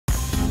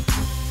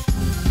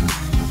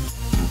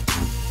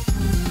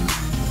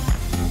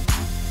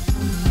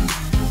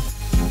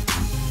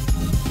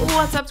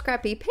What's up,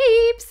 scrappy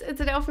peeps?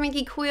 It's Adele from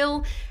Inkie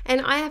Quill,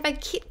 and I have a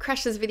kit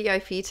crashes video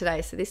for you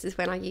today. So this is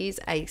when I use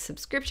a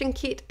subscription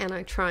kit and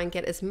I try and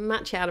get as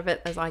much out of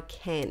it as I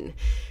can.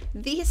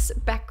 This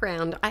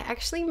background I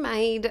actually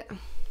made,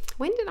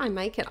 when did I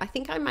make it? I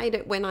think I made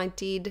it when I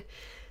did,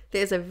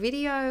 there's a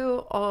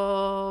video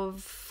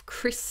of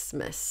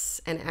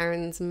Christmas and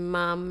Aaron's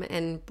mum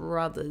and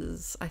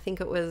brothers. I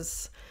think it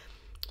was,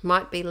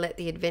 might be Let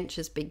the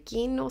Adventures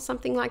Begin or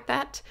something like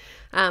that.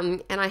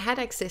 And I had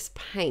excess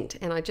paint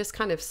and I just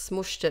kind of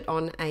smushed it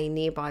on a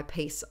nearby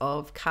piece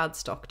of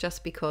cardstock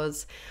just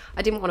because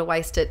I didn't want to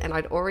waste it, and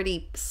I'd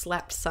already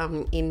slapped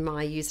some in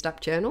my used up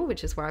journal,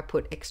 which is where I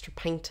put extra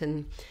paint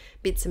and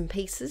bits and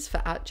pieces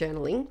for art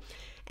journaling,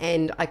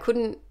 and I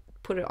couldn't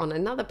put it on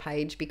another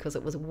page because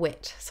it was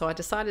wet. So I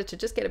decided to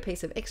just get a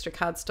piece of extra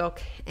cardstock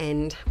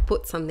and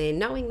put some there,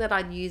 knowing that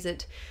I'd use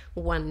it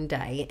one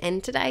day,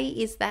 and today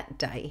is that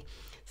day.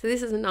 So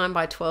this is a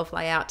 9x12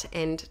 layout,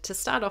 and to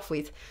start off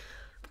with,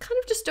 I'm kind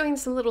of just doing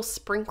some little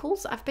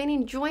sprinkles. I've been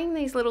enjoying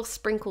these little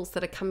sprinkles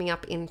that are coming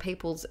up in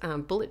people's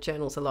bullet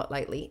journals a lot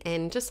lately,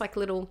 and just like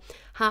little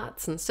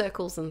hearts and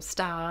circles and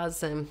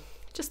stars and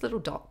just little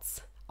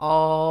dots.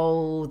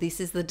 Oh, this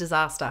is the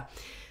disaster.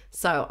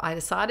 So I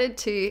decided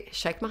to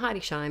shake my Heidi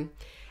Shine,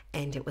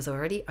 and it was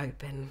already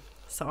open.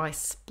 So I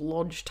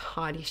splodged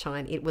Heidi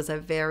Shine. It was a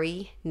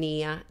very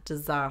near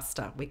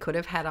disaster. We could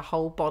have had a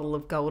whole bottle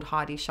of gold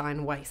Heidi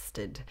Shine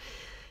wasted.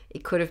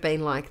 It could have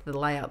been like the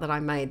layout that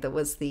I made that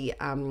was the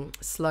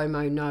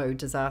slow-mo no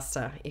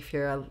disaster. If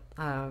you're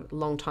a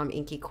long-time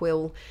Inkie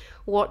Quill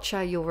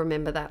watcher, you'll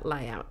remember that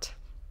layout.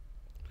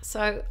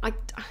 So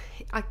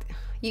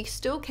you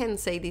still can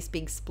see this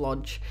big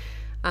splodge.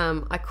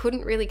 I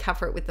couldn't really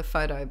cover it with the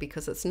photo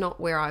because it's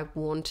not where I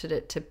wanted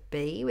it to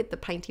be with the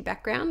painty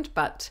background,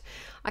 but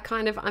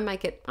I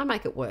make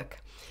it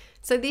work.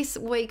 So this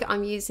week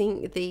I'm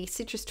using the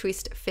Citrus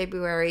Twist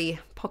February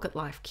Pocket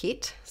Life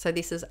kit. So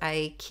this is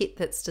a kit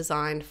that's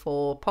designed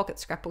for pocket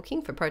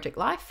scrapbooking for Project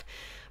Life,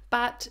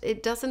 but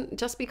it doesn't,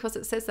 just because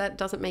it says that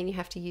doesn't mean you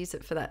have to use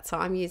it for that. So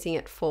I'm using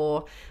it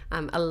for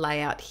a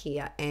layout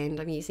here, and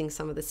I'm using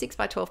some of the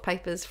 6x12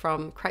 papers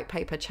from Crepe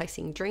Paper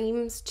Chasing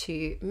Dreams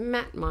to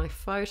mat my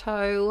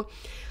photo.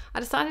 I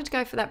decided to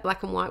go for that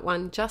black and white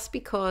one just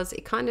because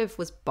it kind of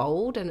was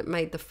bold and it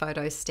made the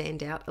photo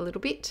stand out a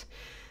little bit.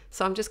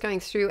 So I'm just going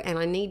through, and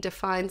I need to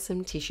find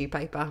some tissue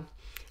paper.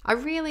 I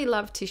really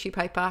love tissue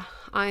paper.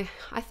 I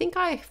think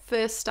I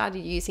first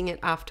started using it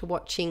after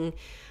watching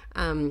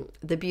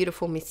the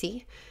beautiful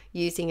Missy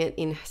using it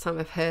in some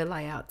of her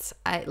layouts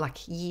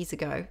like years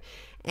ago,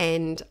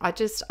 and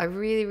I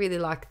really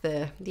like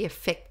the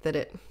effect that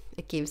it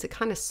gives. It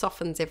kind of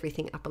softens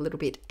everything up a little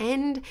bit,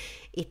 and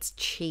it's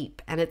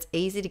cheap and it's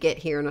easy to get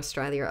here in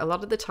Australia. A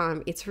lot of the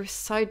time it's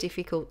so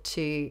difficult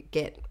to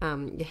get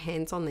your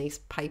hands on these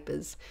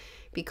papers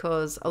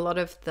because a lot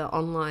of the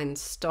online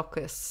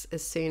stockists,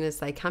 as soon as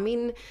they come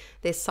in,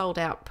 they're sold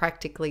out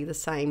practically the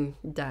same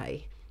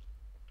day.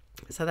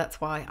 So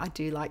that's why I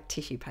do like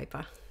tissue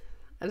paper.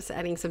 I'm just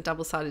adding some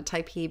double-sided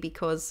tape here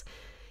because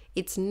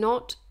it's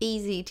not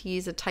easy to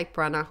use a tape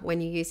runner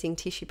when you're using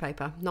tissue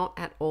paper, not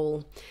at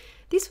all.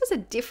 This was a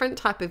different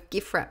type of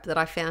gift wrap that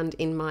I found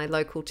in my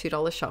local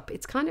 $2 shop.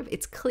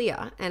 It's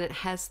clear and it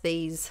has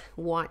these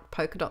white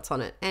polka dots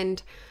on it,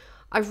 and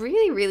I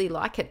really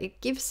like it.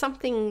 It gives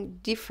something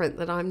different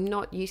that I'm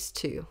not used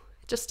to,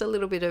 just a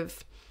little bit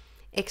of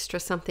extra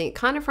something. It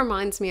kind of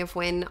reminds me of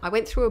when I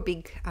went through a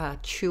big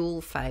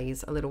tulle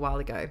phase a little while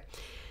ago,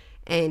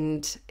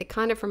 and it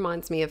kind of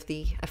reminds me of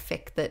the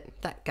effect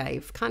that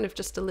gave, kind of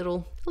just a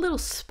little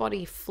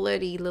spotty,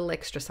 flirty little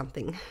extra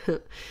something. So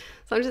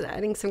I'm just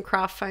adding some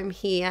craft foam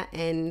here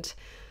and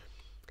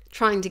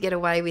trying to get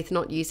away with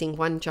not using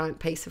one giant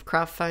piece of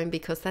craft foam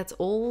because that's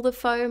all the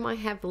foam I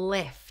have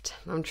left.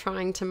 I'm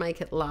trying to make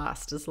it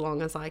last as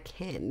long as I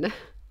can,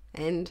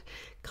 and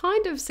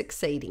kind of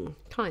succeeding,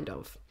 kind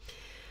of.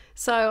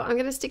 So I'm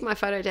going to stick my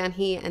photo down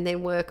here and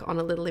then work on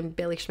a little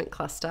embellishment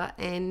cluster,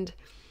 and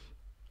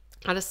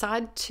I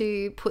decided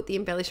to put the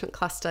embellishment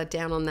cluster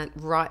down on that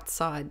right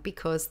side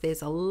because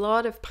there's a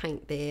lot of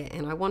paint there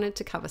and I wanted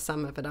to cover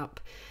some of it up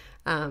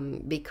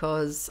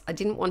because I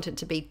didn't want it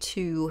to be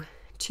too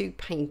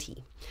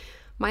painty.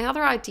 My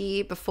other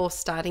idea before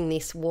starting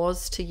this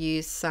was to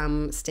use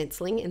some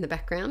stenciling in the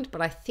background,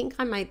 but I think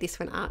I made this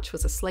when Arch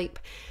was asleep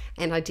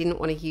and I didn't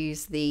want to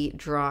use the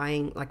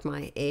drying, like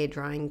my air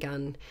drying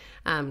gun,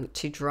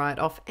 to dry it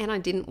off, and I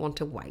didn't want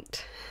to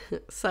wait.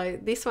 So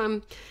this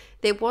one,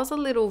 there was a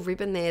little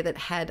ribbon there that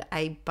had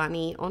a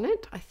bunny on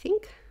it, I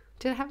think.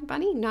 Did it have a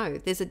bunny? No,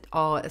 it's a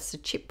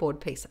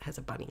chipboard piece that has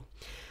a bunny.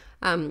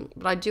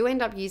 But I do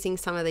end up using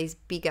some of these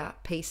bigger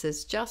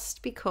pieces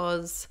just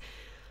because,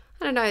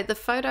 I don't know, the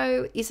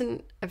photo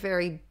isn't a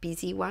very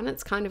busy one.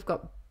 It's kind of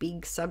got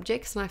big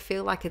subjects, and I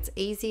feel like it's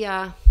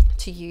easier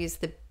to use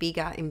the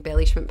bigger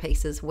embellishment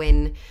pieces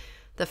when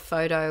the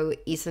photo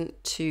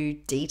isn't too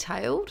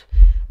detailed.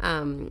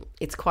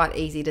 It's quite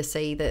easy to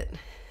see that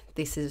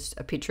this is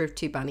a picture of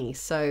two bunnies.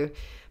 So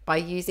by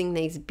using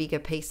these bigger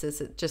pieces,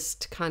 it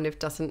just kind of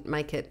doesn't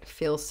make it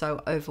feel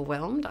so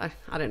overwhelmed.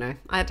 I don't know.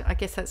 I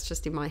guess that's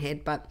just in my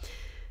head, but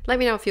let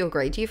me know if you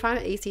agree. Do you find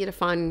it easier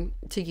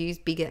to use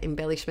bigger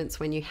embellishments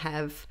when you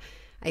have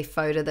a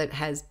photo that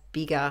has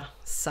bigger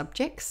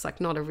subjects, like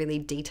not a really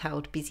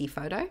detailed, busy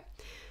photo?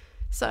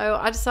 So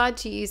I decided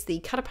to use the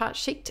cut apart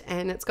sheet,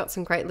 and it's got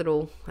some great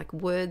little like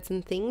words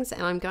and things,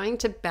 and I'm going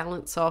to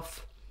balance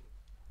off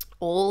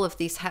all of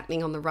this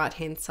happening on the right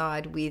hand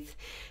side with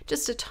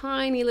just a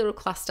tiny little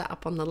cluster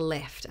up on the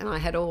left. And I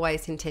had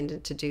always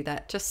intended to do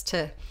that just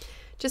to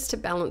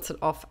balance it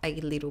off a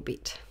little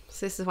bit.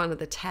 So this is one of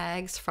the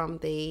tags from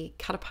the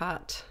cut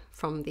apart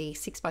from the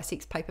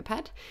 6x6 paper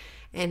pad,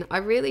 and I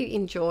really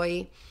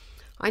enjoy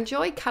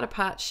cut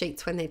apart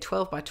sheets when they're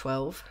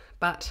 12x12,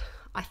 but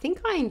I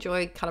think I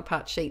enjoy cut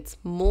apart sheets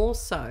more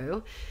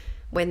so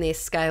when they're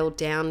scaled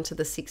down to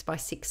the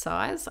 6x6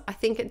 size.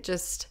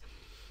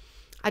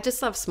 I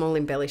just love small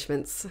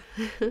embellishments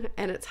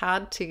and it's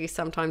hard to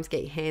sometimes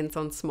get your hands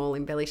on small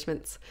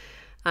embellishments.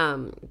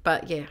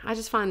 But yeah, I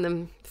just find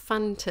them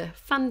fun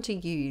to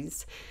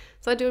use.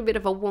 So I do a bit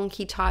of a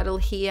wonky title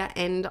here,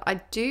 and I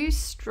do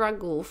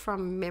struggle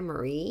from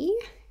memory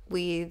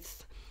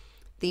with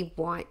the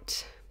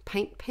white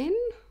paint pen.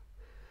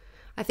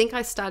 I think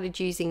I started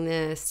using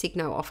the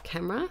Signo off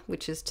camera,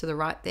 which is to the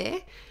right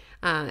there,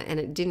 and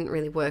it didn't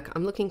really work.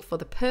 I'm looking for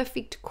the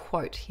perfect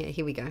quote. Yeah,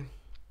 here we go.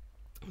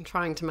 I'm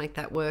trying to make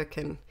that work,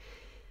 and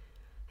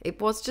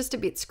it was just a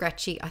bit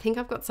scratchy. I think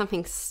I've got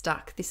something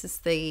stuck. This is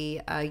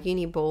the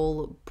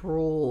Uniball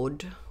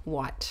Broad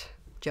white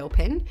gel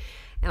pen,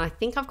 and I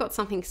think I've got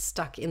something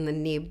stuck in the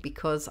nib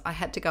because I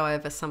had to go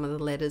over some of the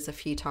letters a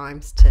few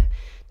times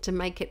to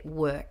make it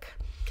work.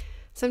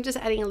 So I'm just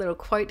adding a little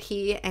quote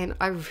here, and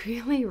I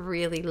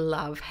really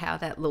love how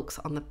that looks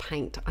on the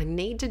paint. I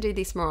need to do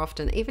this more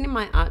often, even in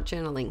my art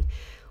journaling.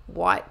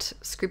 White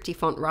scripty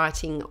font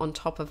writing on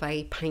top of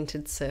a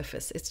painted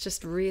surface. It's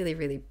just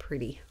really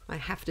pretty. I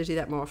have to do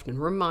that more often.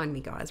 Remind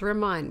me, guys,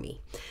 remind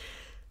me.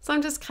 So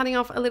I'm just cutting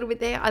off a little bit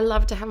there. I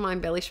love to have my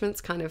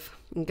embellishments kind of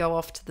go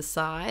off to the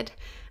side.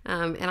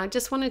 And I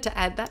just wanted to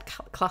add that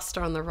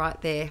cluster on the right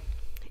there.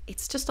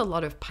 It's just a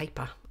lot of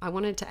paper. I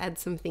wanted to add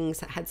some things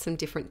that had some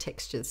different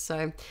textures.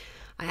 So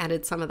I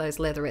added some of those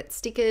leatherette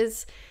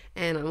stickers,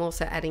 and I'm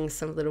also adding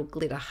some little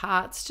glitter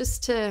hearts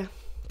just to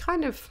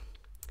kind of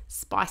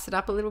spice it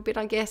up a little bit,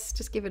 I guess.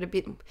 Just give it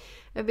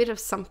a bit of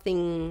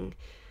something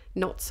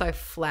not so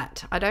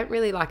flat. I don't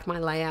really like my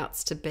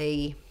layouts to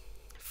be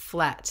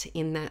flat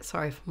in that.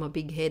 Sorry for my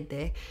big head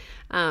there.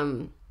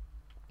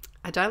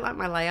 I don't like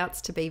my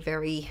layouts to be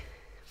very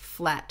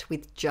flat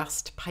with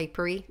just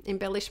papery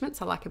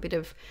embellishments. I like a bit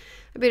of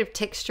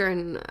texture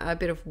and a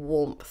bit of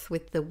warmth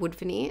with the wood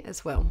veneer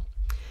as well.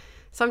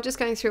 So I'm just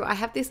going through. I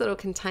have this little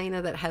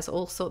container that has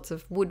all sorts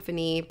of wood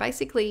veneer,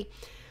 basically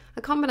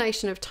a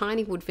combination of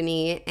tiny wood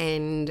veneer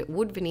and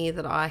wood veneer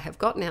that I have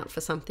gotten out for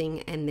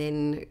something and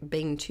then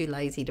been too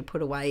lazy to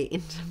put away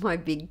into my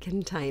big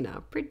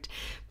container.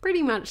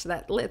 Pretty much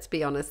that, let's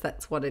be honest,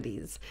 that's what it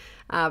is.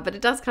 But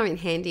it does come in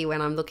handy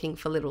when I'm looking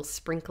for little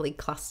sprinkly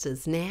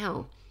clusters.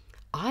 Now,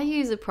 I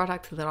use a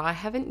product that I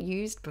haven't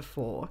used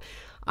before.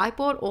 I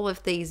bought all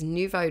of these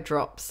Nouveau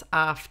drops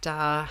after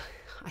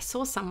I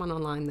saw someone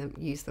online that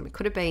used them. It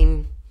could have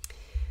been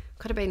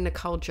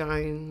Nicole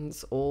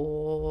Jones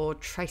or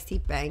Tracy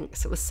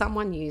Banks. It was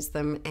someone used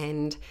them,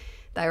 and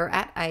they were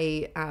at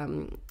a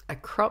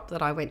crop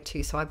that I went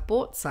to. So I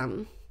bought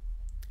some,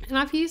 and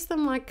I've used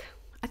them I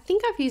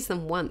think I've used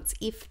them once,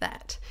 if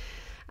that.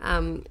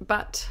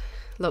 But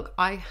look,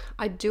 I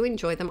do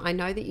enjoy them. I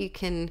know that you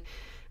can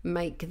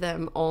make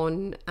them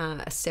on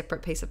a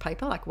separate piece of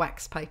paper, like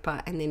wax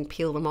paper, and then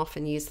peel them off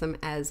and use them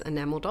as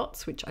enamel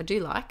dots, which I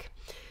do like.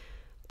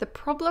 The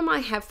problem I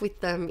have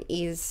with them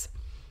is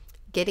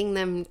getting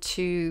them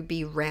to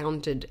be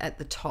rounded at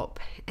the top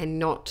and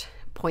not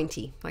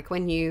pointy. Like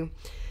when you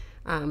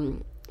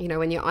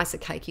when you ice a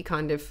cake,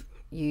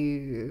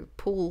 you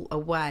pull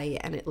away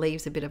and it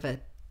leaves a bit of a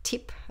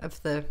tip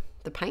of the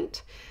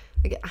paint.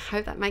 I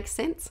hope that makes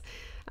sense.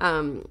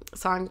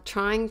 So I'm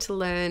trying to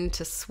learn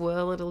to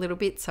swirl it a little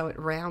bit so it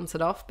rounds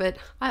it off, but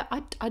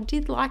I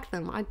did like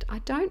them. I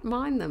don't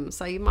mind them.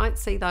 So you might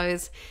see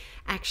those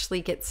actually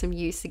get some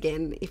use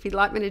again. If you'd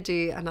like me to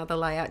do another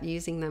layout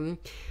using them,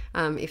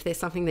 if there's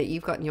something that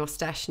you've got in your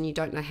stash and you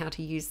don't know how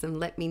to use them,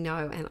 let me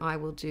know and I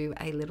will do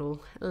a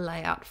little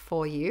layout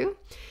for you.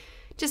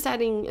 Just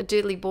adding a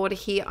doodly border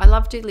here. I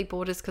love doodly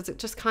borders because it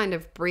just kind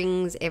of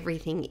brings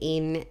everything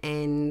in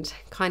and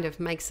kind of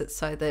makes it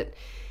so that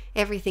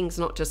everything's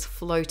not just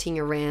floating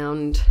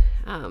around.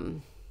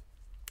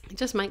 It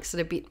just makes it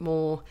a bit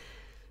more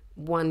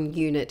one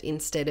unit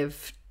instead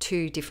of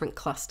two different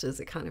clusters.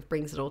 It kind of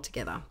brings it all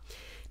together.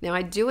 Now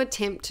I do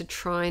attempt to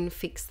try and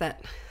fix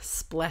that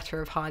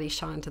splatter of Heidi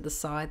Shine to the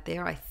side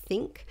there, I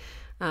think,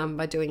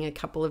 by doing a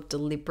couple of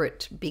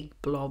deliberate big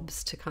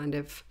blobs to kind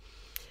of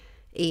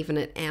even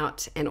it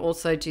out, and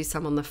also do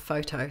some on the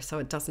photo so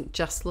it doesn't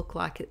just look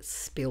like it's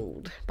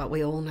spilled, but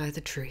we all know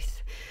the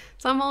truth.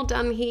 So I'm all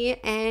done here,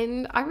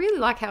 and I really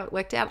like how it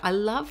worked out. I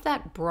love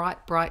that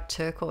bright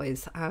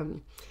turquoise.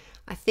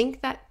 I think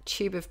that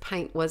tube of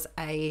paint was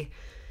a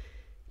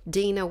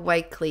Dina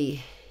Wakley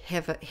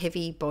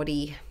heavy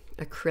body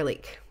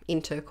acrylic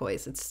in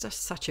turquoise. It's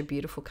just such a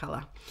beautiful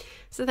color.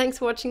 So thanks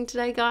for watching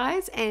today,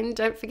 guys, and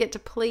don't forget to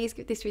please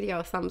give this video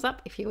a thumbs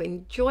up if you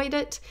enjoyed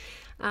it,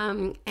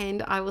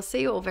 and I will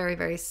see you all very,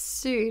 very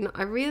soon.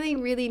 I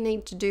really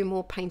need to do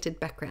more painted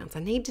backgrounds. I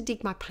need to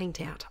dig my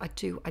paint out. I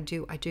do.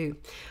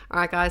 All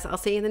right, guys, I'll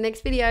see you in the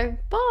next video.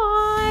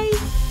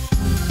 Bye.